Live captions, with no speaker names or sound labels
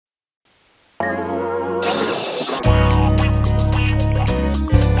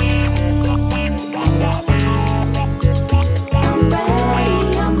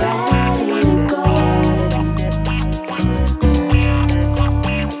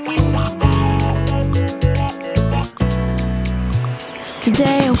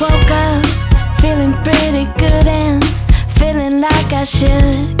feeling pretty good and feeling like I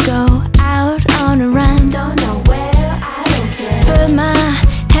should go out on a run. Don't know where, I don't care. Put my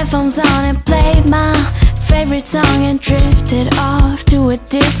headphones on and played my favorite song and drifted off to a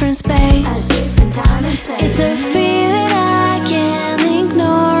different space. A different time and place. It's a feeling I can't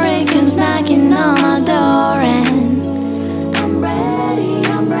ignore. It comes knocking on my door and I'm ready,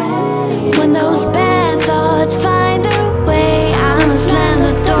 I'm ready. When those bad thoughts find their way, I'ma slam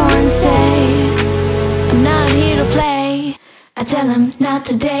the door and say, I'm not here to play. I tell him not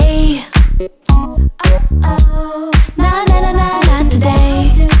today. Oh, nah, nah, nah, nah, not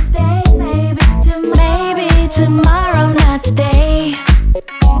today. Today, maybe tomorrow, not today.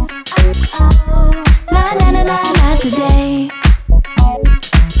 Oh, nah, nah, nah, nah, not today.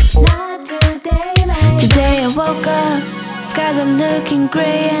 Not today, maybe. Today I woke up, skies are looking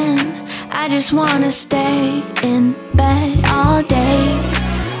gray and I just wanna stay in bed all day.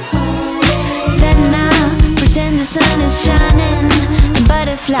 Then I pretend the sun is shining and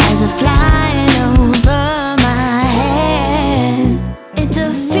butterflies are flying over my head. It's a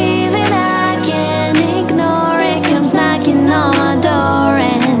feeling I can't ignore. It comes knocking on my door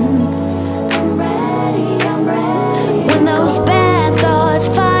and I'm ready, I'm ready. When those bad thoughts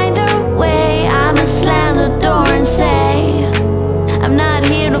find their way, I'ma slam the door and say, I'm not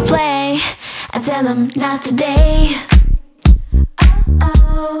here to play. I tell them not today.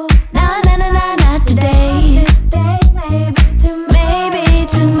 Oh, nah, nah, nah, nah, not today. Today, maybe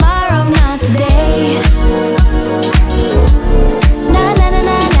tomorrow, not today. Nah, nah, nah,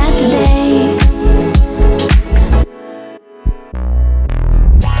 nah, not today.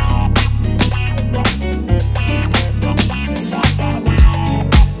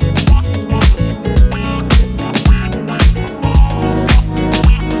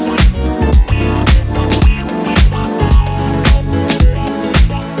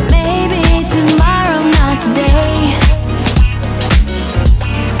 Maybe tomorrow, not today.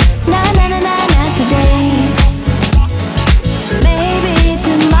 Nah, nah, nah, nah, not today. Maybe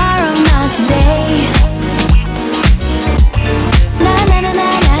tomorrow, not today. Nah, nah, nah,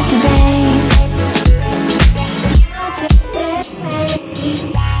 nah, not today. Not today,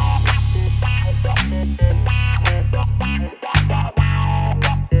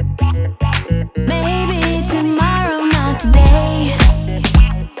 maybe tomorrow, not today.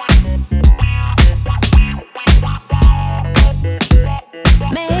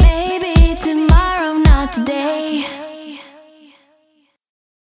 Maybe tomorrow, not today.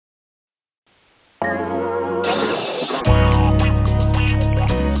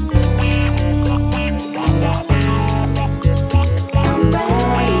 I'm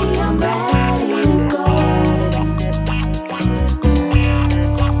ready to go.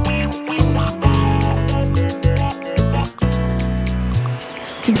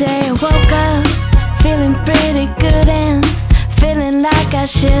 Today I woke up feeling pretty good and feeling like I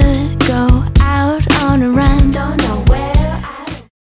should go